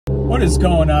What is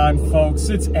going on, folks?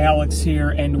 It's Alex here,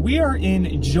 and we are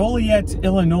in Joliet,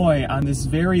 Illinois on this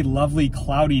very lovely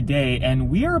cloudy day, and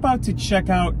we are about to check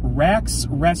out Rax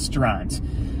Restaurant.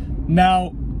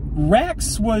 Now,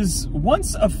 Rax was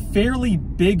once a fairly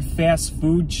big fast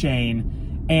food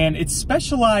chain, and it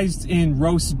specialized in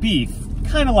roast beef,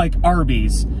 kind of like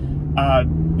Arby's.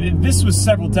 This was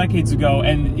several decades ago,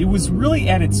 and it was really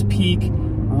at its peak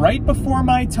right before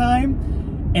my time.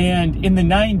 And in the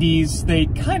 90s, they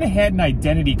kind of had an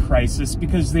identity crisis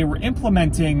because they were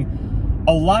implementing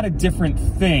a lot of different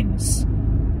things,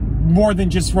 more than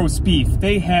just roast beef.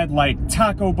 They had like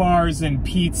taco bars and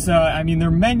pizza. I mean,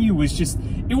 their menu was just,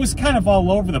 it was kind of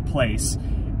all over the place.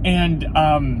 And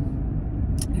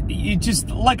it just,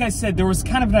 like I said, there was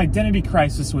kind of an identity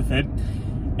crisis with it.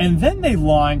 And then they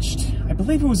launched, I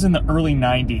believe it was in the early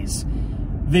 90s,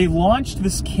 they launched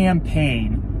this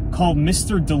campaign called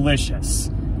Mr. Delicious.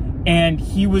 And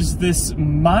he was this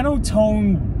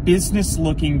monotone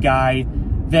business-looking guy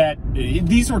that,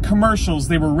 these were commercials,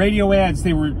 they were radio ads,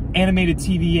 they were animated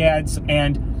TV ads,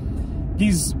 and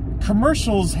these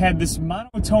commercials had this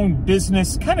monotone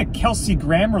business, kind of Kelsey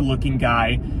Grammer-looking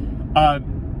guy,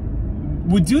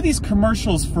 would do these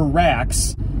commercials for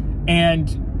Rax,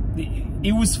 and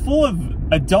it was full of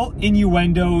adult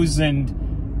innuendos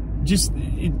and just,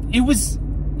 it was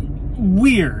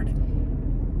weird.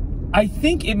 I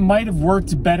think it might have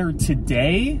worked better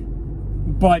today,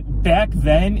 but back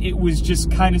then it was just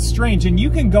kind of strange. And you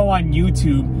can go on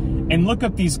YouTube and look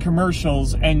up these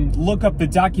commercials and look up the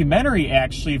documentary,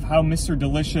 actually, of how Mr.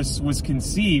 Delicious was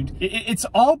conceived. It's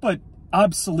all but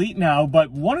obsolete now,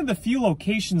 but one of the few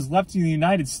locations left in the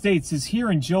United States is here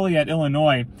in Joliet,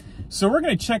 Illinois. So we're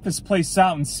going to check this place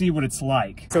out and see what it's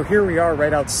like. So here we are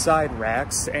right outside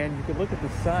Rax, and you can look at the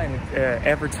sign. It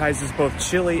advertises both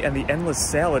chili and the Endless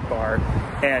Salad Bar.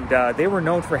 And they were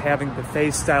known for having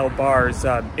buffet-style bars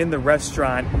in the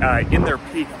restaurant in their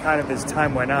peak kind of as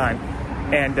time went on.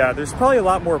 And there's probably a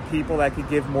lot more people that could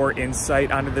give more insight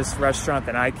onto this restaurant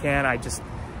than I can. I just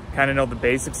kind of know the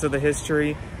basics of the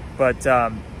history. But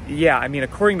yeah, I mean,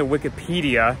 according to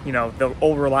Wikipedia, you know, the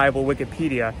old reliable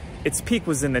Wikipedia, its peak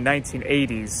was in the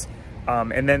 1980s,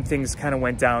 and then things kind of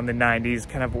went down in the 90s,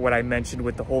 kind of what I mentioned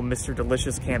with the whole Mr.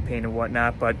 Delicious campaign and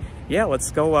whatnot. But yeah, let's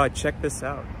go check this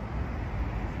out.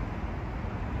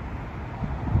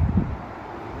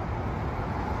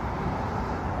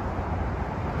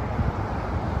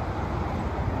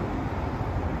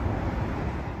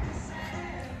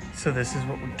 So this is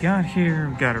what we got here.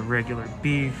 We've got a regular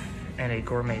beef and a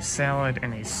gourmet salad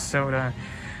and a soda.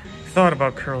 Thought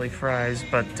about curly fries,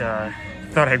 but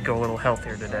thought I'd go a little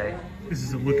healthier today. This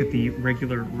is a look at the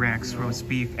regular Rax roast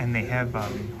beef, and they have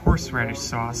horseradish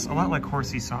sauce, a lot like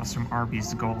horsey sauce from Arby's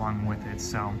to go along with it.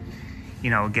 So, you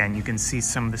know, again, you can see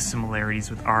some of the similarities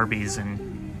with Arby's.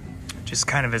 And just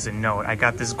kind of as a note, I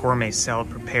got this gourmet salad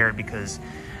prepared because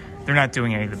they're not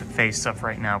doing any of the buffet stuff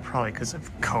right now, probably because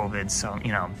of COVID, so,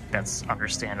 you know, that's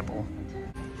understandable.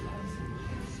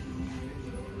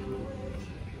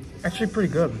 Actually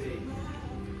pretty good.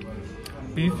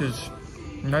 Beef is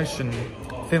nice and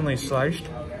thinly sliced.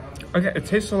 Okay, it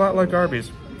tastes a lot like Arby's,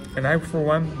 and I, for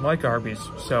one, like Arby's.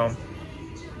 So,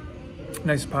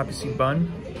 nice poppy seed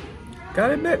bun.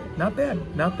 Gotta admit, not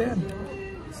bad, not bad.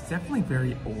 It's definitely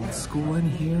very old school in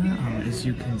here, as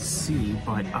you can see,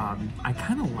 but I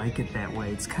kind of like it that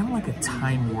way. It's kind of like a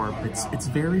time warp. It's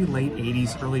very late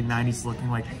 80s, early 90s looking.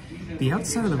 Like, the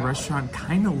outside of the restaurant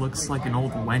kind of looks like an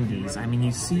old Wendy's. I mean,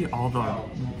 you see all the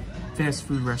fast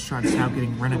food restaurants now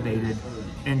getting renovated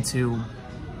into,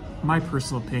 my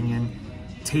personal opinion,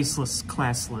 tasteless,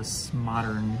 classless,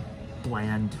 modern,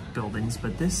 bland buildings,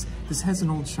 but this has an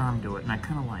old charm to it, and I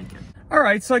kind of like it. All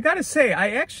right, so I gotta say,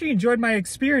 I actually enjoyed my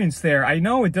experience there. I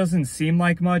know it doesn't seem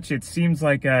like much. It seems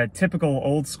like a typical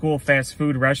old school fast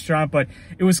food restaurant, but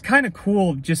it was kind of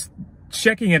cool just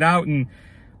checking it out and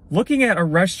looking at a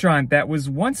restaurant that was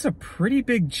once a pretty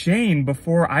big chain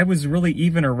before I was really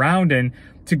even around, and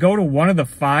to go to one of the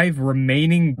 5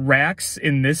 remaining Rax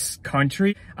in this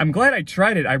country. I'm glad I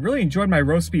tried it. I really enjoyed my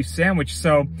roast beef sandwich.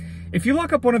 So if you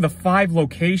look up one of the 5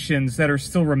 locations that are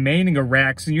still remaining of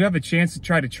Rax and you have a chance to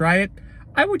try it,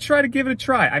 I would try to give it a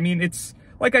try. I mean, it's,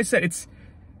 like I said,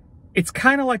 it's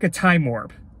kind of like a time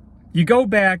warp. You go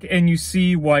back and you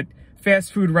see what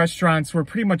fast food restaurants were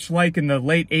pretty much like in the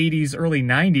late 80s, early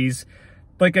 90s.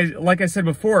 Like I said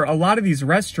before, a lot of these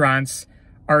restaurants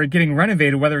are getting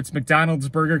renovated, whether it's McDonald's,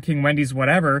 Burger King, Wendy's,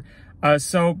 whatever.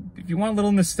 So if you want a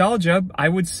little nostalgia, I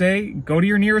would say go to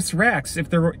your nearest Rax if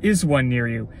there is one near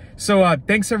you. So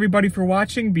thanks everybody for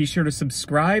watching. Be sure to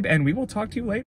subscribe, and we will talk to you later.